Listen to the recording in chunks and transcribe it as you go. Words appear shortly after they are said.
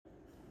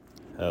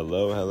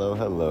Hello, hello,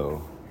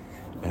 hello.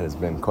 It has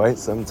been quite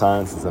some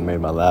time since I made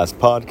my last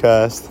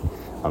podcast.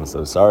 I'm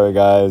so sorry,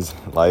 guys.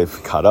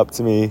 Life caught up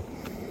to me.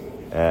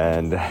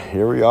 And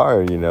here we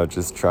are,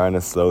 just trying to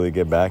slowly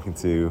get back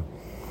into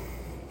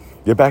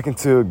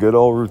a good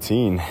old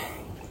routine.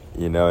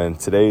 In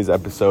today's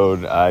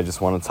episode, I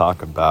just want to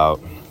talk about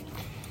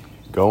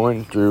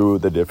going through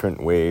the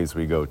different ways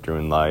we go through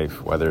in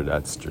life, whether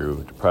that's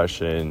through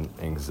depression,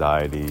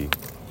 anxiety,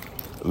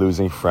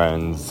 losing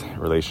friends,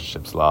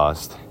 relationships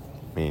lost.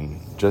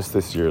 Just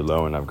this year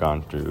alone, I've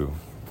gone through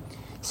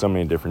so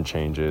many different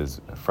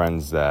changes.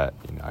 Friends that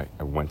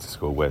I went to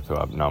school with who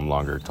I'm no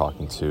longer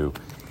talking to.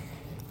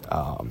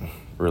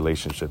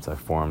 Relationships I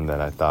formed that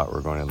I thought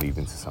were going to lead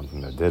into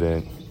something that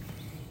didn't.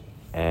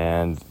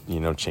 And,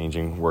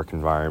 changing work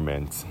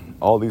environment.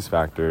 All these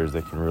factors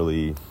that can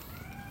really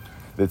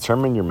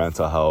determine your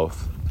mental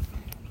health.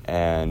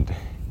 And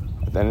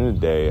at the end of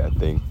the day, I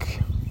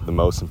think the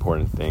most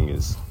important thing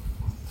is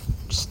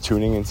just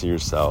tuning into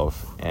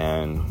yourself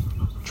and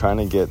trying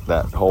to get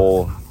that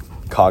whole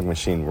cog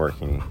machine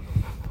working.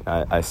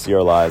 I see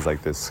our lives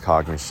like this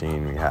cog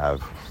machine. We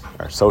have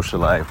our social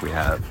life, we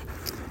have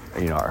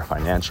our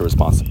financial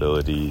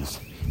responsibilities,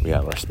 we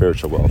have our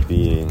spiritual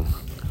well-being,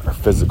 our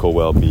physical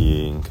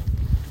well-being,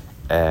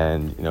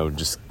 and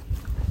just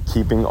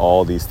keeping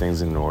all these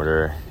things in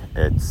order.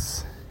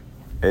 It's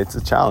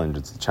a challenge.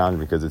 It's a challenge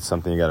because it's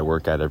something you got to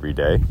work at every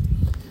day.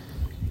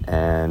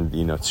 And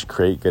to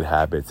create good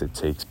habits, it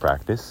takes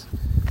practice.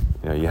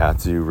 You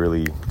have to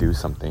really do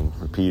something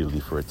repeatedly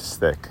for it to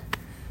stick.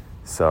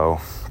 So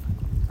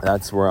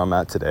that's where I'm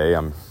at today.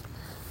 I'm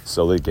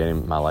slowly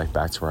getting my life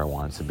back to where I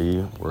want it to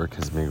be. Work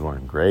has been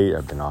going great.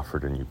 I've been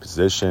offered a new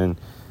position.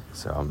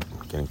 So I'm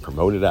getting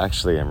promoted,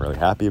 actually. I'm really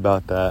happy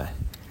about that.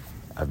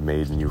 I've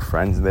made new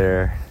friends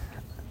there.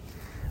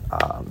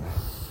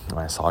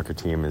 My soccer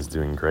team is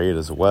doing great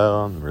as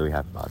well. I'm really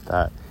happy about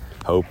that.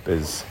 Hope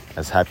is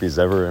as happy as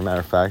ever. As a matter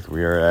of fact,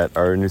 we are at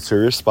our new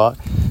tourist spot,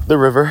 the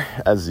river,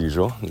 as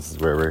usual. This is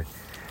where we're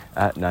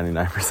at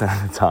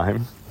 99% of the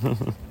time.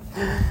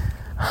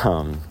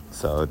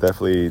 So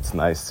definitely it's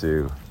nice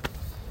to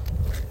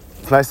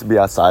be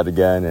outside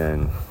again,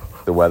 and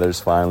the weather's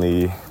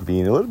finally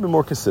being a little bit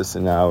more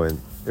consistent now. And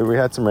we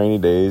had some rainy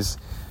days,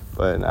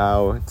 but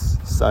now it's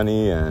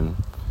sunny, and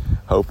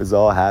Hope is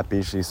all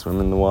happy. She's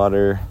swimming in the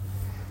water.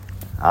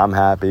 I'm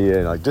happy,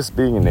 and just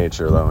being in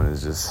nature alone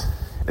is just,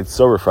 it's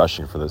so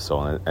refreshing for the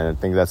soul, and I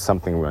think that's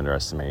something we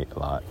underestimate a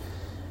lot.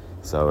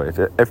 So if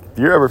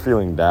you're ever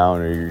feeling down,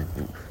 or you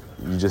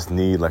just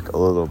need a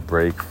little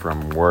break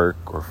from work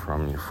or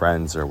from your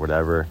friends or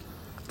whatever,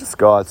 just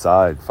go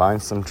outside,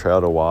 find some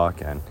trail to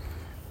walk, and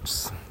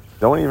just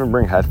don't even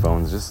bring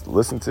headphones. Just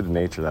listen to the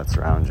nature that's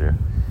around you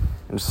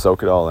and just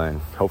soak it all in.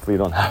 Hopefully you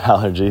don't have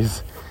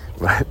allergies,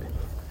 but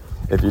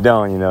if you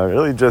don't,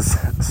 really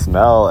just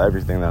smell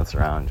everything that's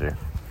around you.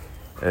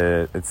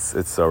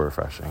 It's so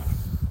refreshing.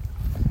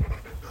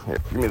 Here,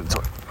 give me the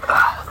toy.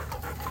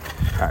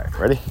 All right,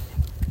 ready?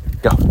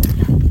 Go.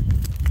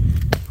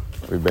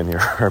 We've been here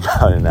for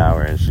about an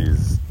hour, and she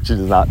does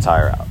not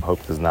tire out.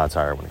 Hope does not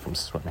tire when it comes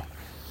to swimming.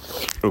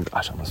 Oh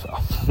gosh, I almost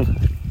fell.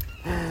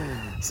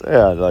 So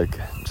yeah,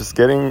 just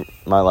getting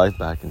my life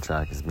back in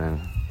track has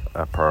been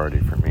a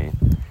priority for me,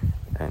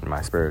 and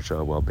my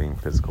spiritual well-being,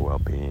 physical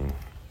well-being,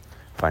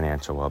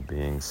 financial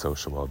well-being,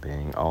 social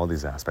well-being, all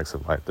these aspects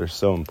of life, they're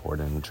so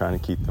important, and trying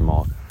to keep them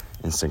all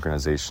in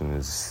synchronization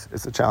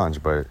it's a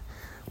challenge. But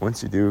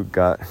once you do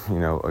got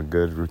a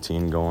good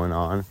routine going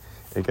on,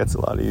 it gets a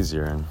lot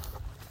easier. And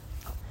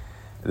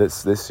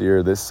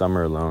this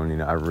summer alone,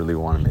 I really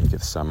want to make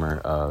it a summer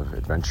of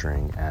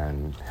adventuring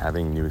and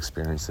having new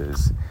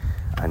experiences.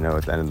 I know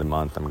at the end of the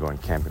month I'm going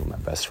camping with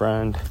my best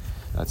friend.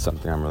 That's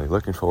something I'm really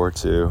looking forward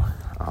to.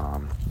 I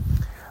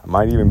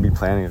might even be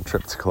planning a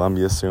trip to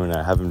Colombia soon.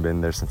 I haven't been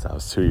there since I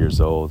was 2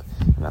 years old,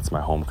 and that's my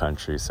home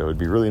country. So it'd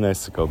be really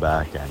nice to go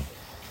back and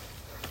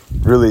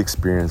really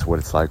experience what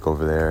it's like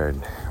over there,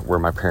 and where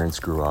my parents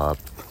grew up,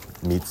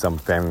 meet some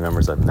family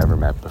members I've never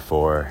met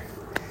before.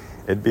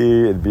 It'd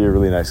be a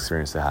really nice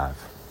experience to have.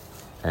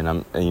 And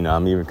I'm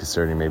even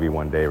considering maybe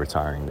one day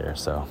retiring there.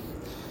 So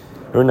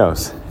who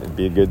knows? It'd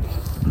be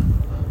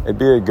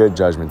a good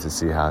judgment to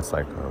see how it's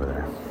like over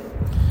there.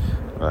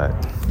 But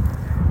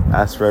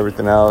as for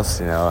everything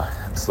else,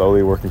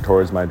 slowly working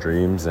towards my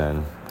dreams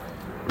and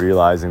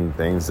realizing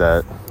things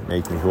that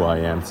make me who I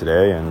am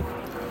today, and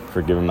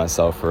forgiving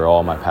myself for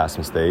all my past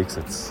mistakes.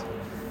 I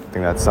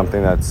think that's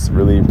something that's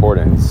really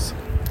important. It's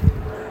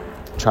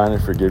trying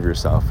to forgive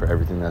yourself for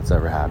everything that's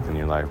ever happened in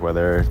your life,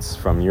 whether it's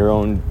from your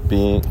own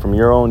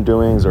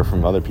doings or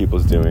from other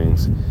people's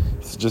doings.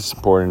 It's just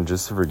important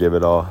just to forgive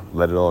it all,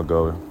 let it all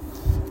go.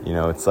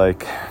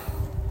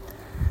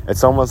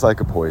 It's almost like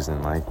a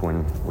poison, like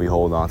when we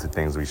hold on to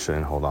things we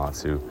shouldn't hold on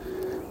to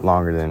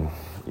longer than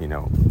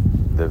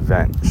the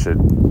event should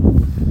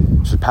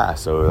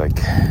pass. So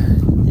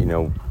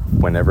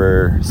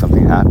whenever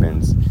something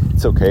happens,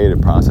 it's okay to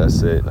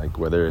process it,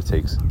 whether it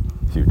takes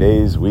a few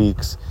days,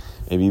 weeks,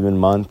 maybe even a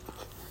month.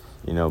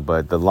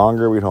 but the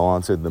longer we hold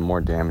on to it, the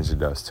more damage it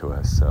does to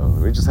us. So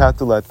we just have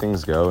to let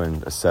things go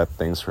and accept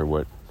things for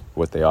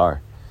what they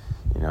are,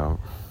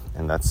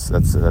 and that's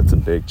a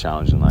big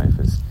challenge in life,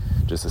 is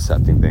just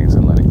accepting things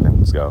and letting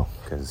things go,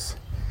 because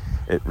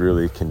it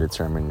really can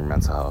determine your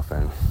mental health.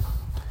 And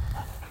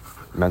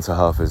mental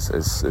health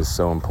is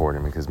so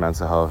important, because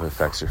mental health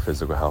affects your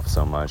physical health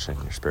so much,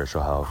 and your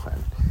spiritual health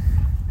and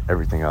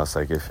everything else.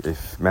 Like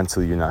if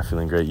mentally you're not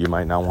feeling great, you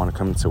might not want to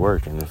come into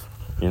work, and if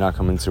you're not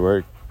coming to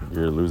work,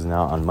 you're losing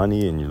out on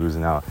money and you're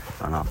losing out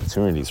on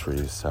opportunities for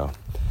you. So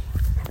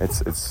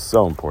it's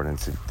so important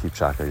to keep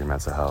track of your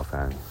mental health.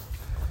 And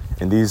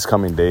in these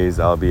coming days,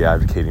 I'll be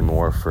advocating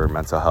more for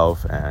mental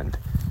health and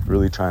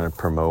really trying to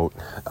promote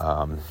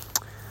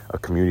a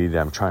community that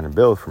I'm trying to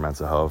build for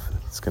mental health.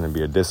 It's going to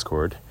be a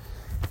Discord,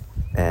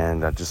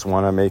 and I just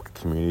want to make a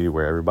community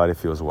where everybody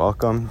feels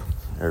welcome.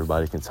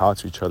 Everybody can talk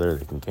to each other.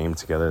 They can game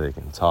together. They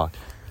can talk.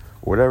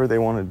 Whatever they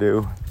want to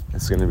do,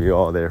 it's going to be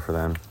all there for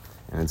them.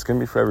 And it's going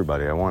to be for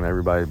everybody. I want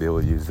everybody to be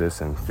able to use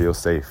this and feel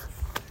safe.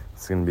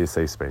 It's going to be a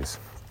safe space.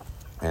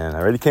 And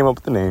I already came up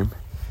with the name.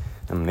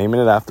 I'm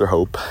naming it after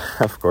Hope,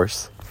 of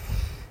course.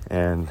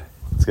 And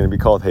it's going to be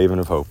called Haven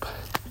of Hope.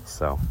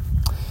 So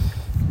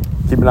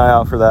keep an eye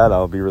out for that.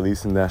 I'll be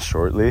releasing that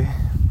shortly.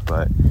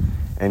 But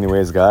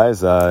anyways,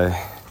 guys, I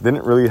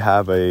didn't really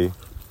have a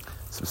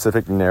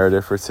specific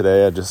narrative for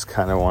today. I just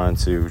kind of wanted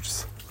to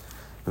just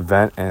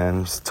vent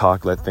and just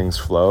talk, let things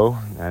flow.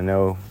 I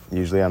know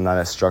usually I'm not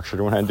as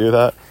structured when I do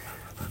that,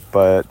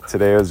 but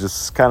today was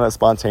just kind of a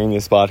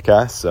spontaneous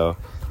podcast. So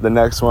the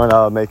next one,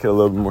 I'll make it a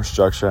little bit more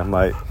structured.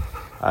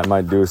 I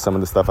might do some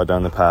of the stuff I've done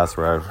in the past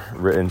where I've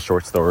written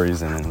short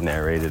stories and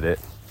narrated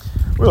it.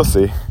 We'll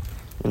see.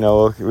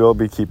 We'll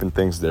be keeping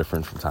things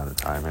different from time to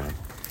time, and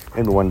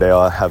maybe one day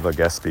I'll have a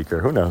guest speaker.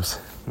 Who knows?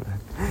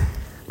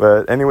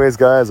 But anyways,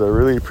 guys, I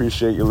really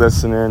appreciate you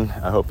listening.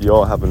 I hope you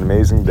all have an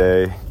amazing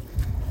day,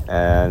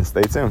 and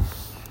stay tuned.